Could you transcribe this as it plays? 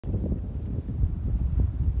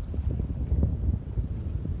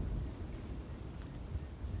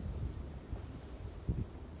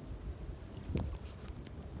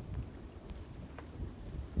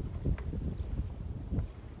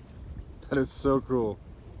That is so cool.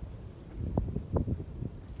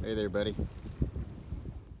 Hey there, buddy.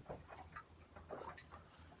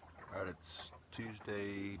 Alright, it's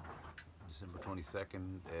Tuesday, December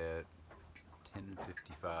 22nd at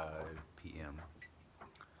 10:55 p.m.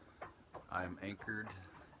 I'm anchored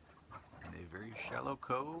in a very shallow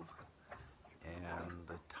cove, and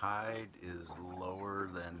the tide is lower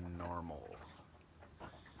than normal.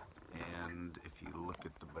 And if you look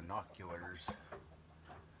at the binoculars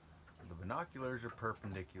are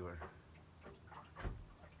perpendicular.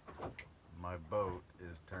 My boat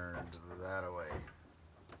is turned that way.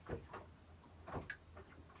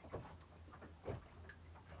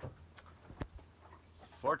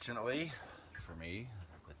 Fortunately for me,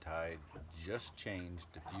 the tide just changed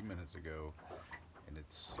a few minutes ago, and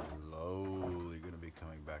it's slowly going to be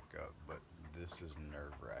coming back up, but this is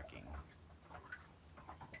nerve-wracking.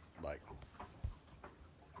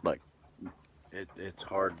 It's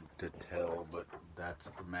hard to tell, but that's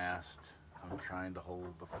the mast. I'm trying to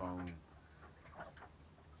hold the phone.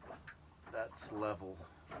 That's level.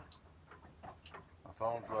 My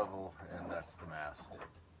phone's level, and that's the mast.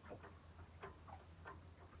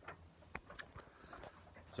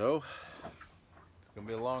 So, it's going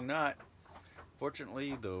to be a long night.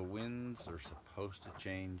 Fortunately, the winds are supposed to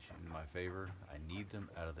change in my favor. I need them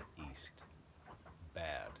out of the east.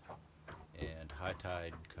 Bad. And high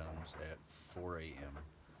tide comes at 4 a.m.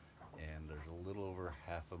 and there's a little over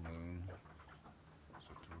half a moon, so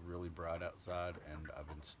it's really bright outside, and I've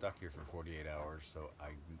been stuck here for 48 hours, so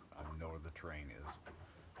I know where the terrain is.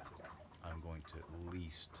 I'm going to at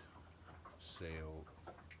least sail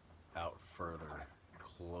out further,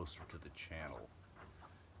 closer to the channel,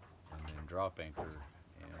 and then drop anchor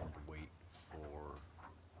and wait for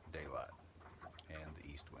daylight and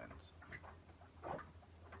the east winds.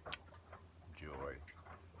 Joy.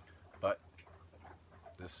 But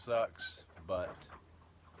this sucks, but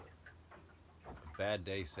a bad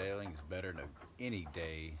day sailing is better than any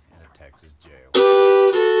day in a Texas jail.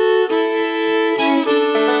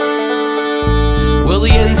 Well,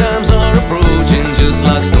 the end times are approaching, just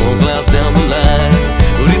like storm clouds down the line.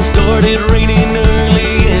 But it started raining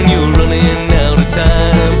early and you're running out of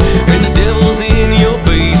time. And the devil's in your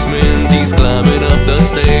basement, he's climbing up the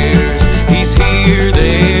stairs. He's here,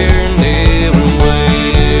 there, and everywhere.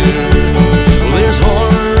 Well, there's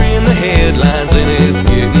horror in the headlines and it's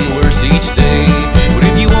getting worse each day. But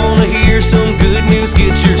if you want to hear some good news,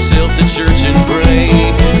 get yourself to church and pray.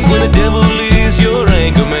 'Cause when the devil is your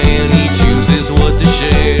anchor man, he chooses what to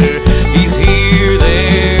share. He's here,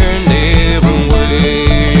 there, and everywhere.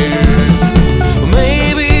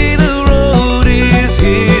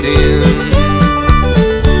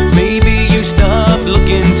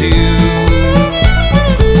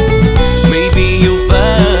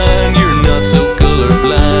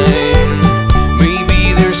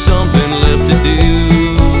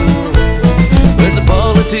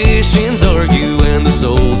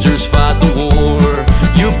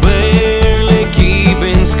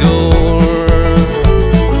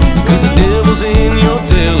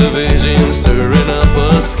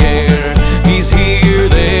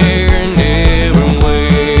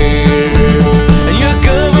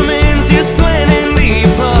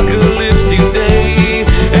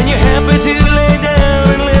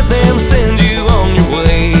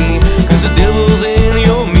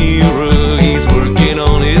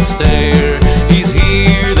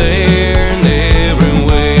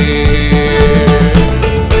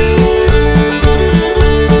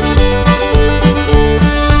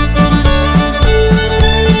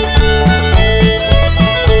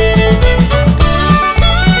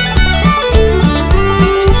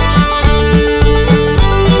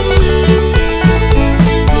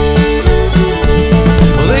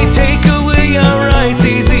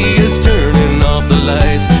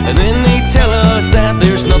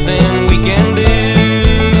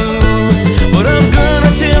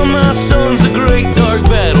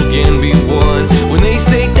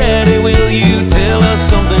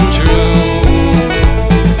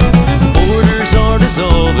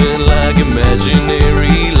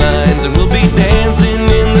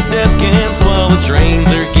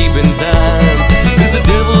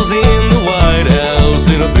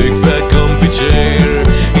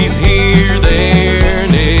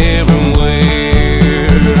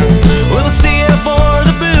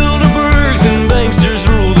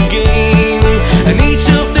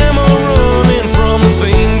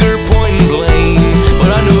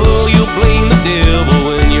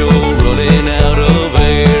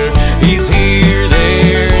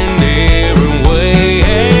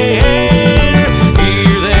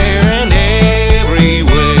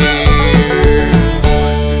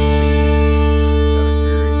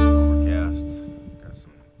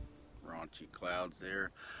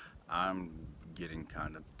 I'm getting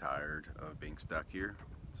kind of tired of being stuck here,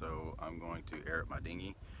 so I'm going to air up my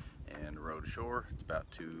dinghy and row to shore. It's about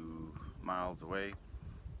 2 miles away,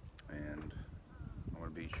 and I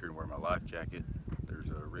want to be sure to wear my life jacket. There's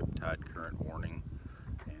a riptide current warning,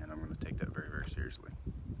 and I'm going to take that very, very seriously.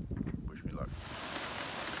 Wish me luck.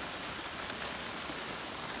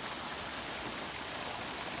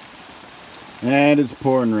 And it's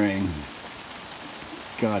pouring rain.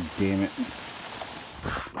 God damn it.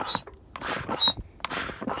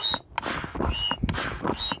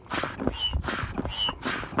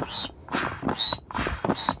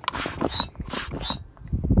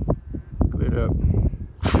 Cleared up.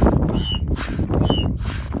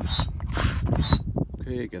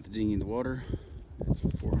 Okay, got the dinghy in the water. It's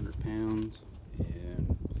 400 pounds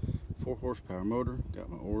and 4 horsepower motor. Got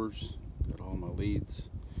my oars, got all my leads.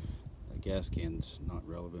 That gas can's not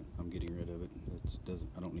relevant. I'm getting rid of it.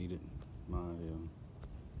 I don't need it. My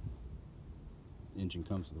engine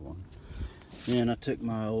comes with one. And I took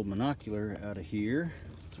my old monocular out of here.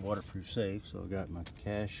 It's waterproof safe, so I got my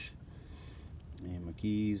cash and my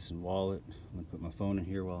keys and wallet. I'm gonna put my phone in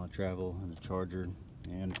here while I travel, and a charger,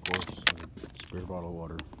 and of course a spare bottle of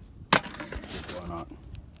water. Why not?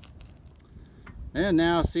 And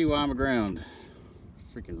now I see why I'm aground.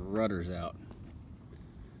 Freaking rudder's out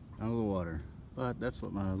of the water. But that's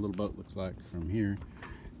what my little boat looks like from here.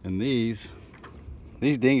 And these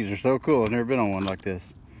dinghies are so cool. I've never been on one like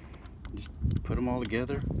this. Just put them all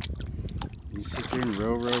together. You sit there and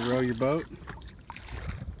row your boat.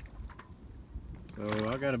 So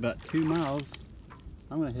I got about 2 miles.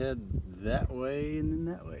 I'm gonna head that way and then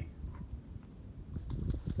that way.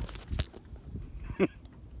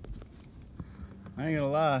 I ain't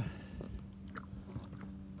gonna lie,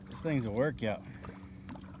 this thing's a workout.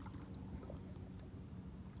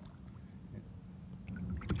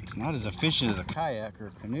 It's not as efficient as a kayak or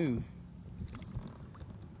a canoe,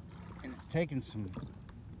 and it's taking some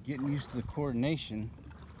getting used to the coordination.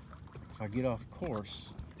 If I get off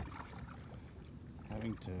course,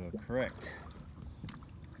 having to correct.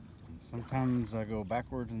 And sometimes I go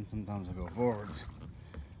backwards and sometimes I go forwards.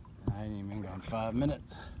 I ain't even gone 5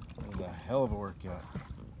 minutes. This is a hell of a workout.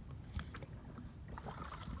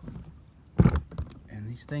 And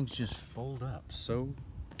these things just fold up so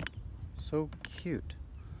cute.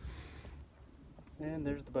 And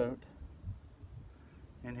there's the boat.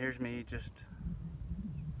 And here's me just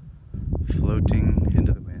floating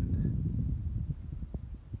into the wind.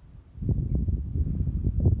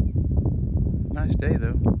 Nice day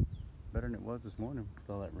though. Better than it was this morning with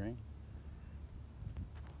all that rain.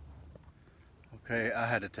 Okay, I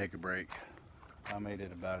had to take a break. I made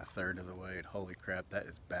it about 1/3 of the way, and holy crap, that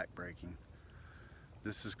is back-breaking.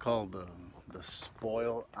 This is called the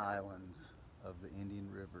Spoil Islands of the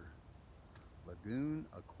Indian River Lagoon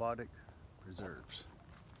Aquatic Preserves.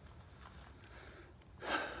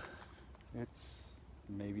 It's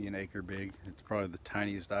maybe an acre big. It's probably the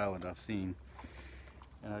tiniest island I've seen.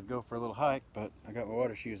 And I'd go for a little hike, but I got my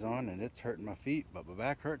water shoes on and it's hurting my feet, but my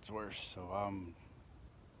back hurts worse, so I'm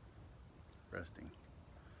resting.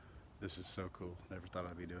 This is so cool. Never thought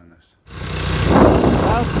I'd be doing this.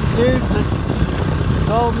 Found some dudes that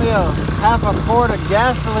sold me a half a quart of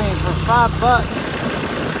gasoline for $5.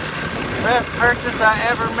 Best purchase I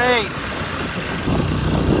ever made.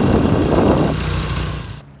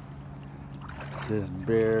 There's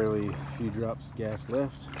barely a few drops of gas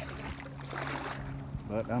left,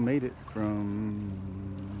 but I made it from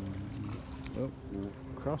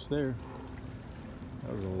across there.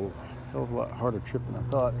 That was a hell of a lot harder trip than I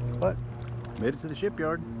thought, but made it to the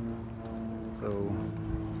shipyard. So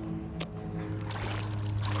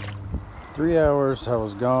 3 hours I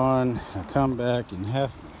was gone. I come back and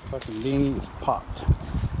half the fucking dinghy is popped.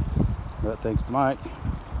 But thanks to Mike,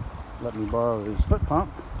 let me borrow his foot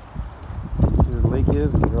pump. See where the leak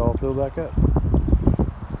is and get it all filled back up.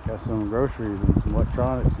 Got some groceries and some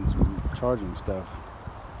electronics and some charging stuff.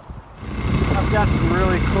 I've got some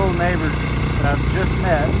really cool neighbors that I've just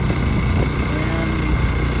met, and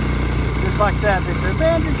just like that they said,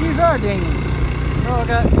 man, just use our dinghy. So I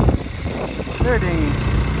got their dinghy.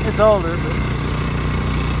 It's older, but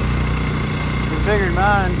it's bigger than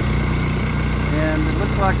mine, and it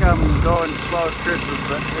looks like I'm going slow as Christmas,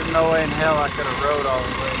 but there's no way in hell I could have rowed all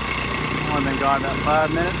the way. I've only been gone about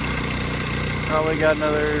 5 minutes. Probably got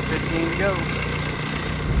another 15 to go.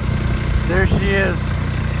 There she is.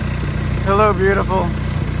 Hello, beautiful.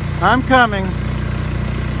 I'm coming.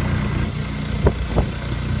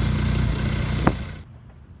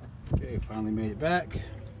 Okay, finally made it back.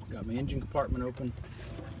 Got my engine compartment open.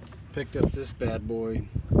 Picked up this bad boy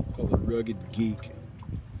called the Rugged Geek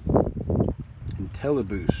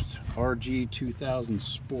IntelliBoost. RG2000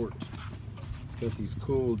 Sport. It's got these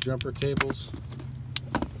cool jumper cables.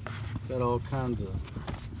 Got all kinds of,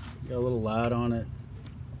 got a little light on it,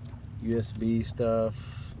 USB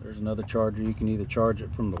stuff. There's another charger. You can either charge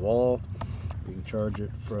it from the wall, you can charge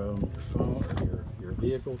it from your phone or your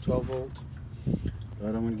vehicle, 12 volt. But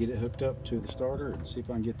I'm going to get it hooked up to the starter and see if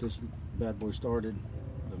I can get this bad boy started,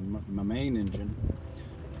 my main engine,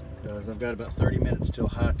 because I've got about 30 minutes till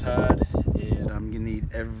high tide and I'm going to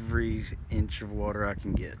need every inch of water I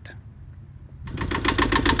can get.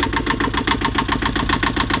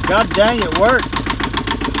 God dang, it worked!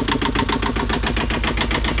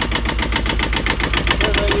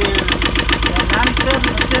 So there is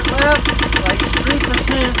 97% left, like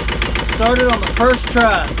 3% started on the first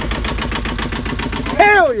try.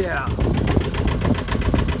 Hell yeah!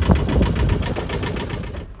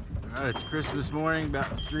 Alright, it's Christmas morning,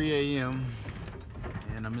 about 3 a.m.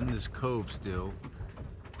 and I'm in this cove still.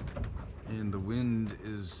 And the wind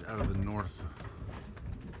is out of the northwest.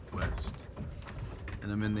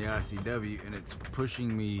 And I'm in the ICW and it's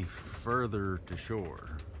pushing me further to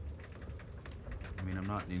shore. I mean, I'm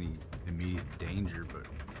not in any immediate danger, but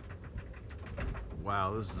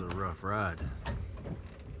wow, this is a rough ride.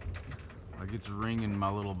 Like, it's ringing my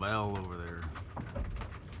little bell over there.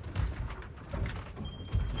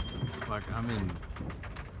 Like, I'm in,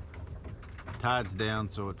 tide's down,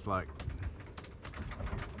 so it's like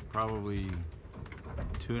probably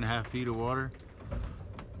 2.5 feet of water,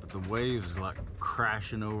 but the waves are like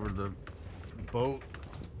crashing over the boat.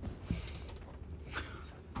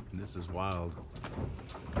 This is wild.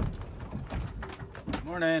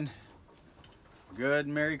 Morning. Good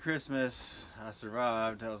Merry Christmas. I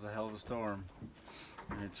survived. That was a hell of a storm.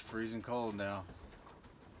 And it's freezing cold now.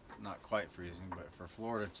 Not quite freezing, but for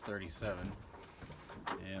Florida it's 37.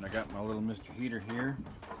 And I got my little Mr. Heater here.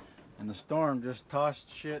 And the storm just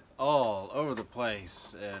tossed shit all over the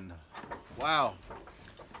place. And wow.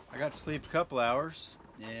 I got to sleep a couple hours.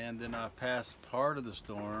 And then I passed part of the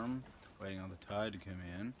storm, waiting on the tide to come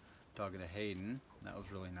in, talking to Hayden. That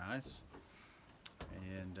was really nice.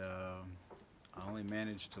 And I only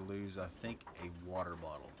managed to lose, I think, a water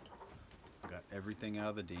bottle. I got everything out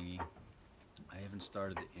of the dinghy. I haven't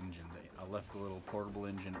started the engine. I left the little portable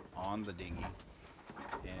engine on the dinghy,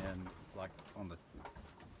 and like on the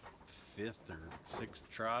 5th or 6th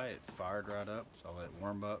try, it fired right up. So I let it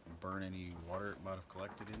warm up and burn any water it might have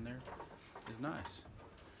collected in there. It's nice.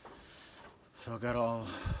 So I got all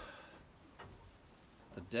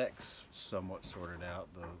the decks somewhat sorted out.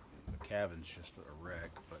 The cabin's just a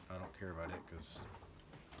wreck, but I don't care about it because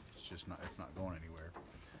it's not going anywhere.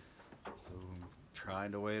 So I'm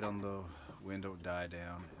trying to wait on the wind to die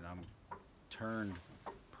down, and I'm turned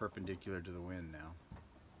perpendicular to the wind now.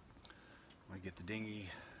 I'm gonna get the dinghy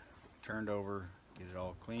turned over, get it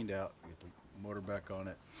all cleaned out, get the motor back on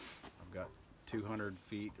it. I've got 200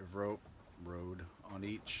 feet of rope rode on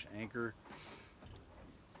each anchor.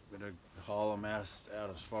 I'm gonna haul a mast out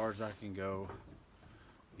as far as I can go,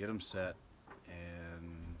 get them set,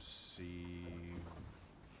 and see,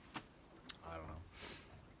 I don't know,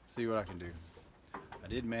 see what I can do. I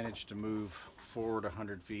did manage to move forward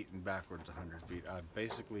 100 feet and backwards 100 feet. I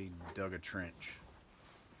basically dug a trench,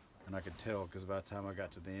 and I could tell because by the time I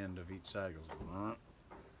got to the end of each side, it goes,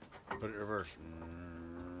 put it in reverse,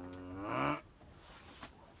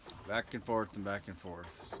 back and forth and back and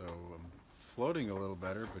forth. So I'm floating a little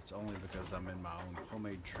better, but it's only because I'm in my own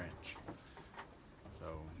homemade trench. So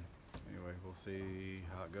anyway, we'll see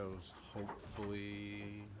how it goes.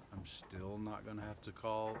 Hopefully I'm still not gonna have to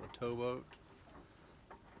call a towboat.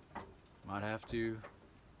 Might have to,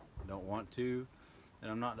 don't want to,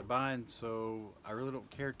 and I'm not in a bind, so I really don't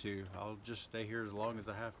care to. I'll just stay here as long as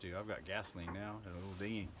I have to. I've got gasoline now and a little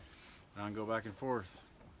dinghy, and I can go back and forth,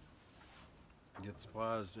 get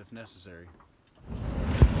supplies if necessary.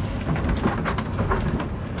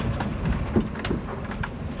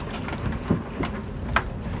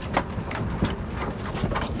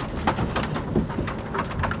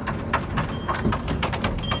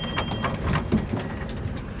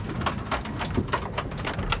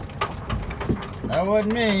 That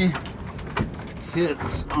wasn't me.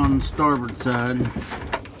 Hits on the starboard side,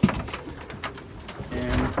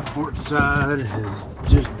 and the port side is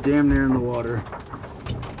just damn near in the water.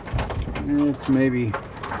 It's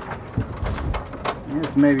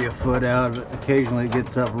maybe a foot out, but occasionally it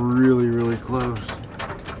gets up really, really close.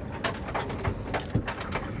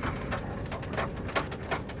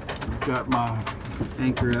 I've got my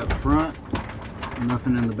anchor up front,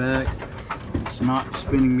 nothing in the back. It's not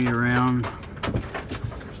spinning me around.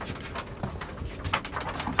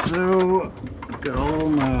 So I've got all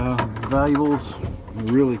my valuables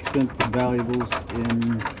really expensive valuables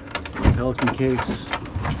in my Pelican case.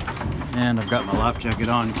 And I've got my life jacket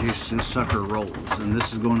on in case this sucker rolls. And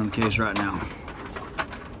this is going in the case right now.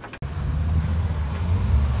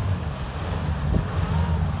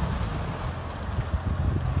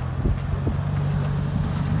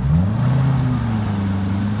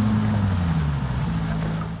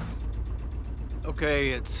 Okay,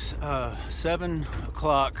 it's 7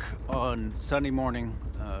 o'clock on Sunday morning,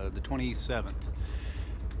 the 27th.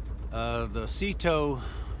 The Ceto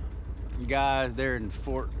guys there in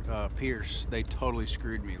Fort Pierce, they totally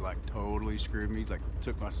screwed me, like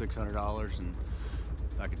took my $600, and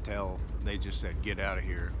I could tell they just said get out of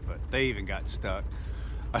here, but they even got stuck.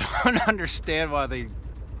 I don't understand why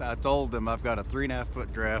I told them I've got a 3.5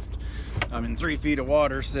 foot draft, I'm in 3 feet of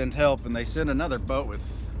water, send help, and they sent another boat with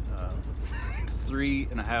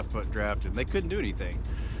 3.5 foot draft, and they couldn't do anything.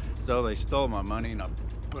 So they stole my money, and I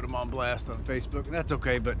put them on blast on Facebook, and that's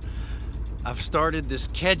okay. But I've started this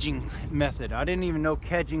kedging method. I didn't even know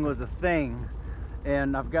kedging was a thing,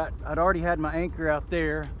 and I'd already had my anchor out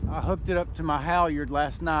there. I hooked it up to my halyard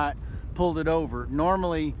last night, pulled it over.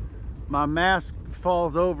 Normally my mast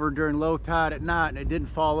falls over during low tide at night, and it didn't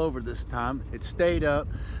fall over this time. It stayed up.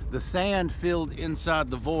 The sand filled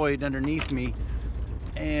inside the void underneath me,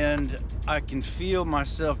 and I can feel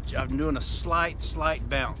myself, I'm doing a slight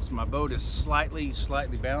bounce. My boat is slightly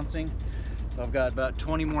bouncing. So I've got about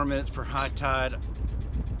 20 more minutes for high tide.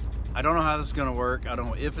 I don't know how this is gonna work. I don't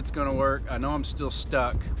know if it's gonna work. I know I'm still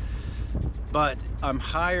stuck, but I'm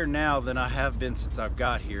higher now than I have been since I've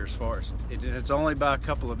got here. As far as, it's only by a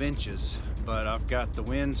couple of inches, but I've got the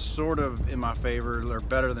wind sort of in my favor, or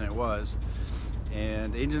better than it was.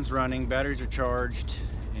 And the engine's running, batteries are charged,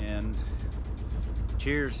 and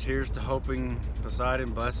cheers. Here's to hoping Poseidon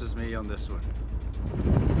blesses me on this one.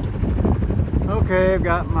 Okay, I've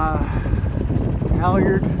got my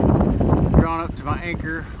halyard drawn up to my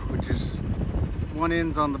anchor, which is one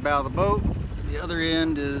end's on the bow of the boat, the other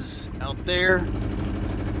end is out there.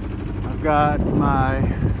 I've got my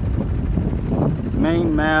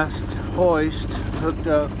main mast hoist hooked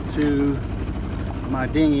up to my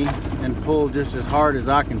dinghy and pulled just as hard as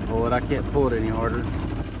I can pull it. I can't pull it any harder.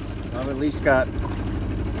 I've at least got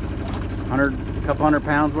a couple hundred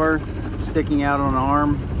pounds worth sticking out on an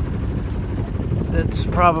arm. That's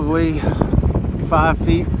probably 5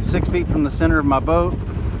 feet, 6 feet from the center of my boat.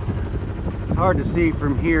 It's hard to see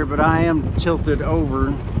from here, but I am tilted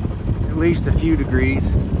over at least a few degrees.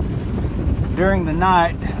 During the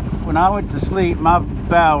night, when I went to sleep, my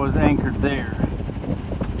bow was anchored there.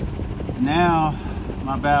 Now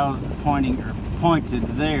my bow is pointed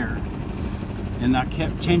there, and I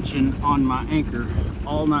kept tension on my anchor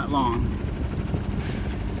all night long.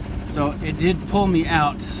 So it did pull me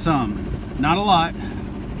out some, not a lot.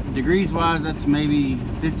 Degrees wise, that's maybe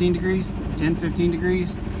 15 degrees, 10, 15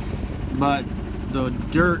 degrees. But the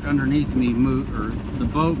dirt underneath me moved, or the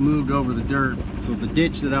boat moved over the dirt. So the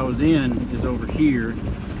ditch that I was in is over here.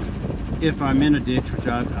 If I'm in a ditch, which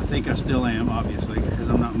I think I still am, obviously, because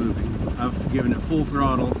I'm not moving. I've given it full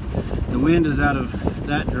throttle. The wind is out of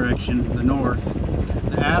that direction, the north.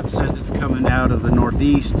 The app says it's coming out of the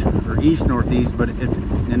northeast or east-northeast, but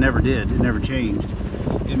it never did. It never changed.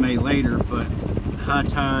 It may later, but high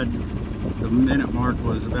tide, the minute mark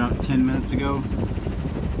was about 10 minutes ago.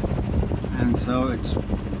 And so it's,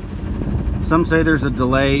 some say there's a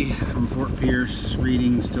delay from Fort Pierce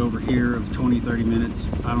readings to over here of 20-30 minutes.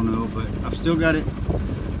 I don't know, but I've still got it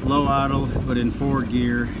low idle, but in forward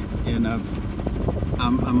gear, and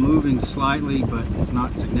I'm moving slightly, but it's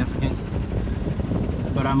not significant.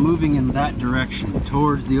 But I'm moving in that direction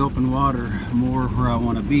towards the open water, more where I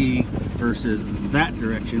want to be, versus that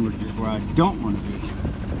direction, which is where I don't want to be.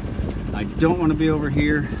 I don't want to be over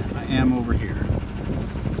here. I am over here.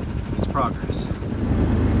 It's progress.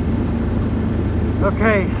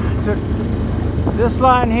 Okay, took this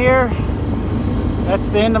line here. That's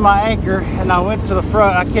the end of my anchor, and I went to the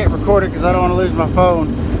front. I can't record it because I don't want to lose my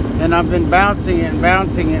phone. And I've been bouncing it and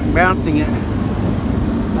bouncing it and bouncing it.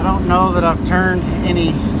 I don't know that I've turned any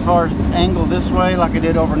as far as angle this way like I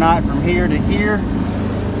did overnight from here to here,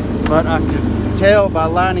 but I could tell by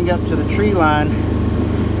lining up to the tree line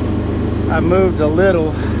I moved a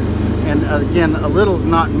little. And again, a little is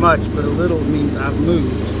not much, but a little means I've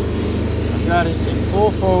moved. I've got it in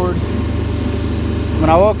full forward. When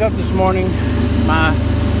I woke up this morning, my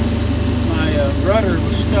rudder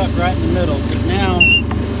was stuck right in the middle, but now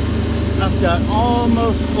I've got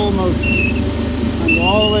almost full motion. I go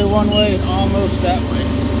all the way one way and almost that way.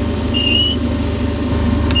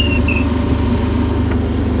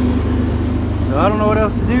 So I don't know what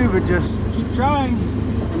else to do but just keep trying,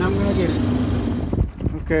 and I'm gonna get it.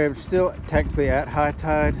 Okay, I'm still technically at high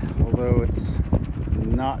tide, although it's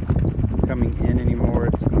not coming in anymore.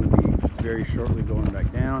 It's going to be very shortly going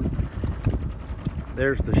back down.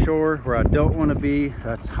 There's the shore where I don't want to be.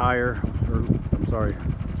 That's higher, or I'm sorry,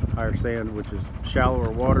 higher sand, which is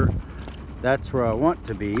shallower water. That's where I want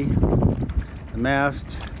to be. The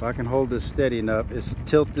mast, if I can hold this steady enough, is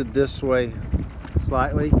tilted this way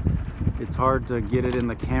slightly. It's hard to get it in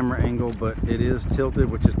the camera angle, but it is tilted,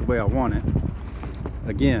 which is the way I want it.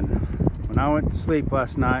 Again, when I went to sleep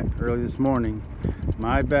last night, early this morning,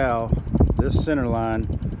 my bow, this center line,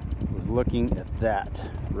 was looking at that.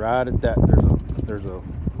 Right at that, there's a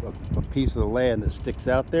piece of the land that sticks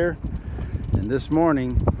out there. And this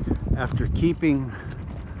morning, after keeping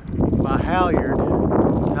my halyard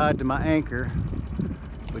tied to my anchor,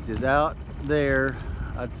 which is out there,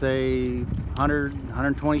 I'd say 100,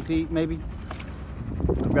 120 feet maybe.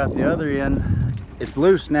 I've got the other end. It's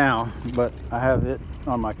loose now, but I have it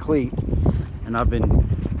on my cleat, and I've been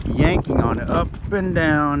yanking on it up and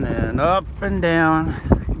down and up and down,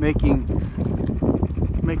 making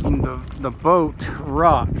the boat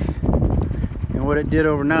rock. And what it did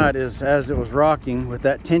overnight is, as it was rocking with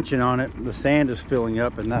that tension on it, the sand is filling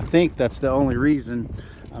up, and I think that's the only reason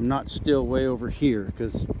I'm not still way over here,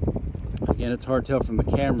 because again, it's hard to tell from the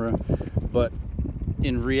camera, but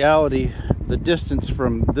in reality, the distance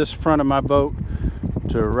from this front of my boat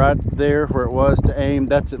to right there where it was to aim,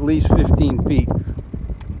 that's at least 15 feet.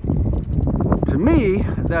 To me,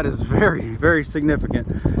 that is very, very significant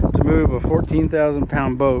to move a 14,000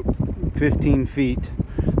 pound boat 15 feet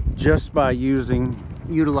just by utilizing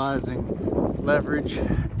leverage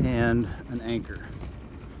and an anchor.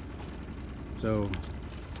 So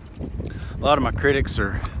a lot of my critics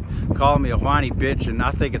are calling me a whiny bitch, and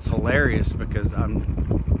I think it's hilarious because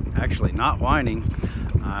I'm actually not whining.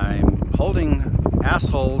 I'm holding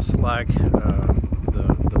assholes like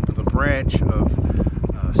the branch of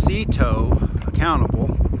sea tow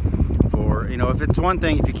accountable for, you know, if it's one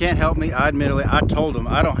thing, if you can't help me, I told them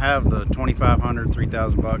I don't have the $2,500,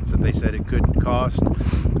 $3,000 that they said it could cost.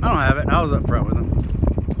 I don't have it, and I was up front with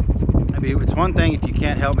them. I mean, it's one thing if you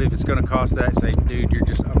can't help me, if it's going to cost that, say, dude,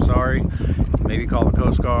 I'm sorry. Maybe call the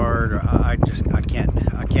Coast Guard, or I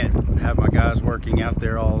can't have my guys working out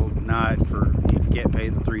there all night for, if you can't pay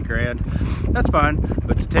the $3,000. That's fine,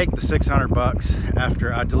 but to take the $600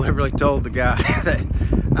 after I deliberately told the guy that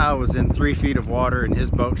I was in 3 feet of water and his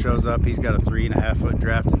boat shows up, he's got a 3.5 foot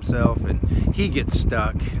draft himself, and he gets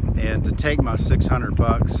stuck, and to take my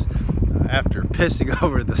 $600 after pissing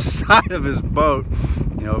over the side of his boat,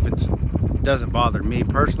 you know, if it doesn't bother me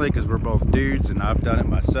personally because we're both dudes and I've done it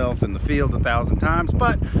myself in the field 1,000 times,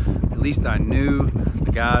 but at least I knew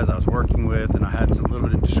the guys I was working with and I had some little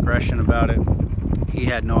bit of discretion about it. He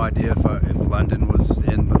had no idea if London was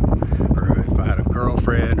in the, or if I had a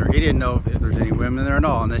girlfriend, or he didn't know if there's any women there at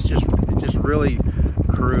all, and it's just really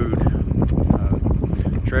crude.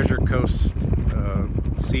 Treasure Coast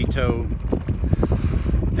sea tow.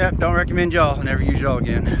 Yeah, don't recommend y'all. Never use y'all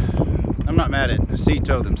again. I'm not mad at Sea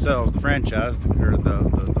Tow themselves, the franchise, or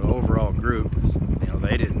the overall group. You know,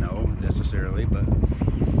 they didn't know necessarily, but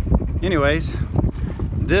anyways,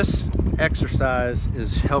 this exercise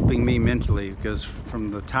is helping me mentally, because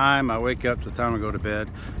from the time I wake up to the time I go to bed,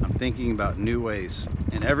 I'm thinking about new ways.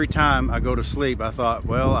 And every time I go to sleep, I thought,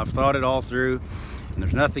 well, I've thought it all through, and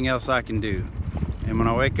there's nothing else I can do. And when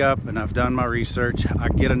I wake up and I've done my research, I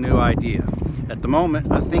get a new idea. At the moment,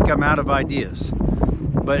 I think I'm out of ideas.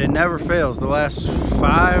 But it never fails. The last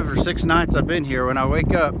 5 or 6 nights I've been here, when I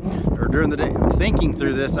wake up or during the day thinking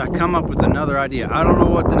through this, I come up with another idea. I don't know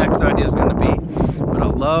what the next idea is going to be, but I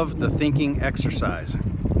love the thinking exercise.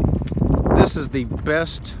 This is the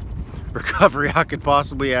best recovery I could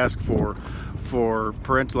possibly ask for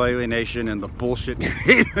parental alienation and the bullshit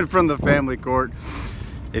treatment from the family court.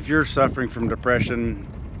 If you're suffering from depression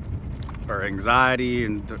or anxiety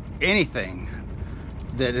and anything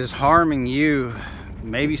that is harming you,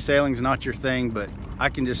 maybe sailing's not your thing, but I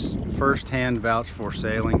can just firsthand vouch for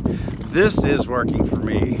sailing. This is working for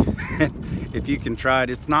me. If you can try it,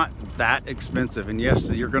 it's not that expensive, and yes,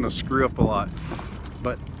 you're gonna screw up a lot,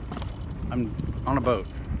 but I'm on a boat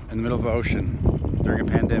in the middle of the ocean during a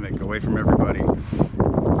pandemic, away from everybody.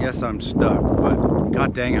 Yes, I'm stuck, but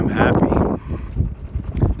god dang, I'm happy.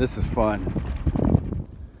 This is fun.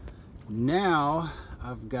 Now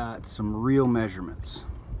I've got some real measurements.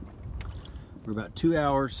 We're about 2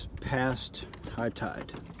 hours past high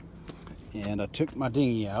tide, and I took my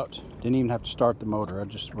dinghy out. Didn't even have to start the motor.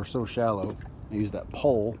 We're so shallow. I used that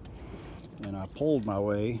pole, and I pulled my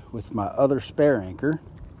way with my other spare anchor.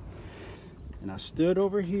 And I stood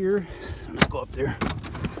over here. Let's go up there.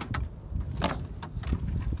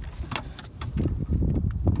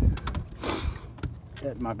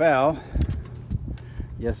 at my bow.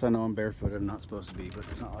 Yes, I know I'm barefooted. I'm not supposed to be, but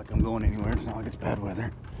it's not like I'm going anywhere. It's not like it's bad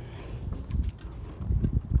weather.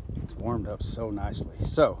 It's warmed up so nicely.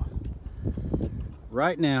 So,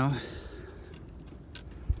 right now,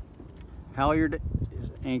 halyard is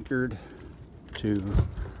anchored to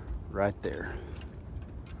right there.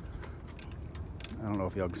 I don't know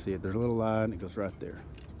if y'all can see it. There's a little line. It goes right there.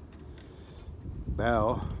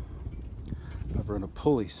 Bow, I've run a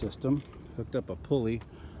pulley system. Hooked up a pulley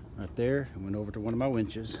right there and went over to one of my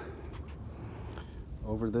winches.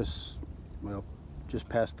 Over this, well, just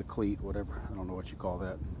past the cleat, whatever. I don't know what you call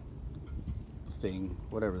that thing,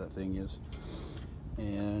 whatever that thing is.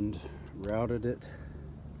 And routed it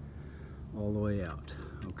all the way out.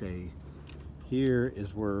 Okay, here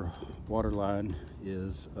is where water line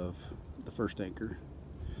is of the first anchor.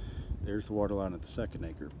 There's the water line at the second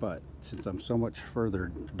anchor, but since I'm so much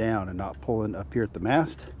further down and not pulling up here at the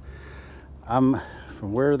mast, I'm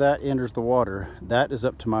from where that enters the water, that is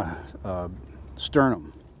up to my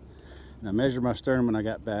sternum. And I measured my sternum when I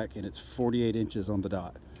got back, and it's 48 inches on the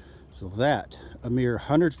dot. So that, a mere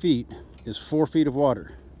 100 feet, is 4 feet of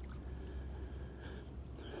water.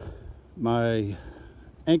 My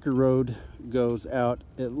anchor road goes out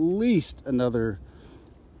at least another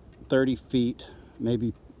 30 feet,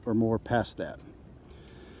 maybe or more past that.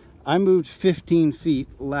 I moved 15 feet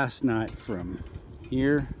last night from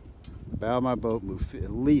here, the bow of my boat, moved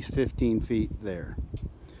at least 15 feet there.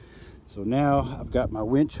 So now I've got my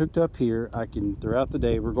winch hooked up here. I can, throughout the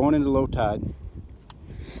day, we're going into low tide.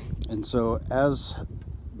 And so as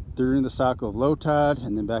during the cycle of low tide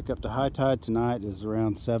and then back up to high tide, tonight is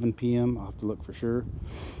around 7 p.m. I'll have to look for sure.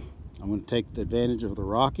 I'm going to take the advantage of the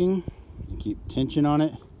rocking and keep tension on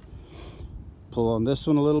it. Pull on this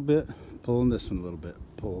one a little bit, pull on this one a little bit,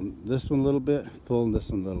 pull on this one a little bit, pull on this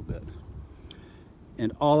one a little bit.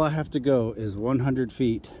 And all I have to go is 100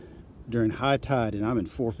 feet during high tide, and I'm in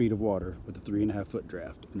 4 feet of water with a 3.5 foot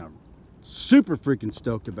draft. And I'm super freaking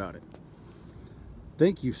stoked about it.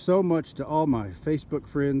 Thank you so much to all my Facebook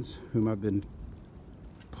friends whom I've been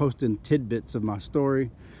posting tidbits of my story,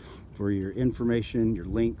 for your information, your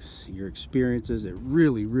links, your experiences. It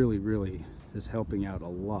really, really, really is helping out a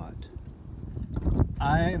lot.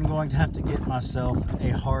 I am going to have to get myself a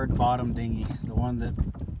hard bottom dinghy, the one that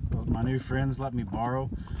my new friends let me borrow.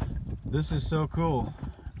 This is so cool.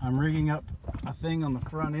 I'm rigging up a thing on the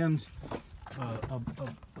front end, a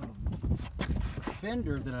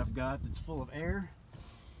fender that I've got that's full of air,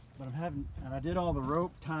 but and I did all the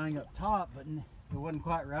rope tying up top, but it wasn't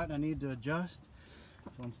quite right and I needed to adjust.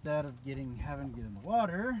 So instead of having to get in the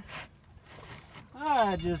water,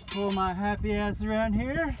 I just pull my happy ass around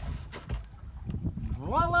here.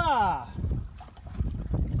 Voila!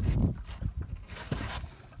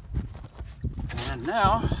 And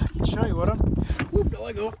now I can show you what I'm. Whoop, there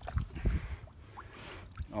I go.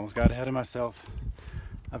 Almost got ahead of myself.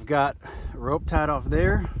 I've got a rope tied off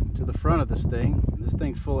there to the front of this thing. This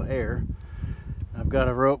thing's full of air. I've got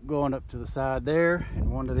a rope going up to the side there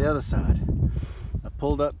and one to the other side. I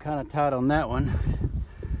pulled up kind of tight on that one.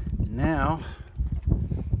 And now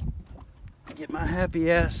get my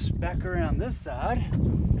happy ass back around this side.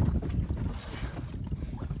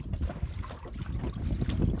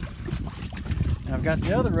 And I've got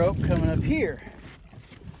the other rope coming up here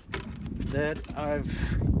that I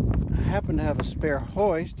happen to have a spare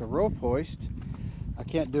hoist, a rope hoist. I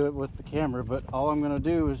can't do it with the camera, but all I'm going to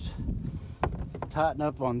do is tighten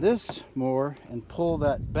up on this more and pull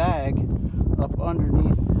that bag up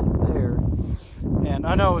underneath there. And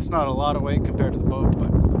I know it's not a lot of weight compared to the boat,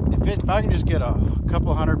 but if I can just get a couple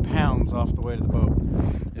 100 pounds off the weight of the boat,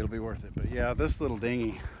 it'll be worth it. But yeah, this little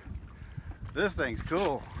dinghy, this thing's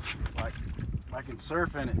cool. Like, I can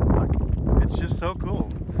surf in it. Like, it's just so cool.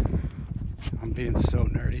 I'm being so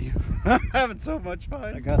nerdy. I'm having so much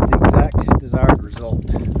fun. I got the exact desired result.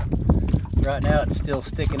 Right now it's still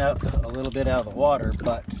sticking up a little bit out of the water,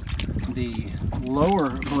 but the lower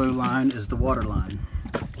blue line is the water line.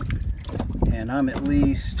 And I'm at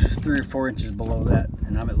least 3 or 4 inches below that,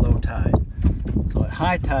 and I'm at low tide. So at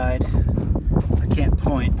high tide, I can't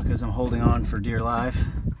point because I'm holding on for dear life.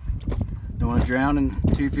 Don't want to drown in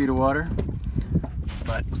 2 feet of water.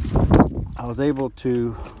 But I was able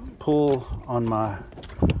to pull on my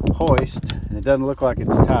hoist, and it doesn't look like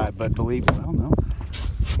it's tied, but believe me, I don't know.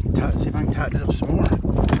 See if I can tighten it up some more.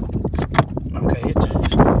 Okay,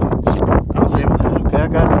 I was able to, okay, I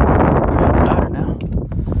got it tighter now.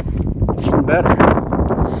 Even better.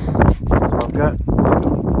 So I've got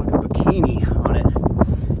like a bikini on it,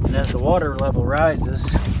 and as the water level rises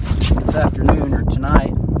this afternoon or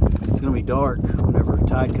tonight, it's going to be dark whenever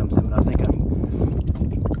tide comes in, but I think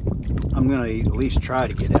I'm I'm gonna at least try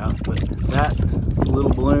to get out. But that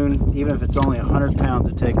little balloon, even if it's only 100 pounds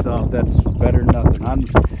it takes off, that's better than nothing.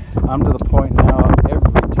 I'm to the point now,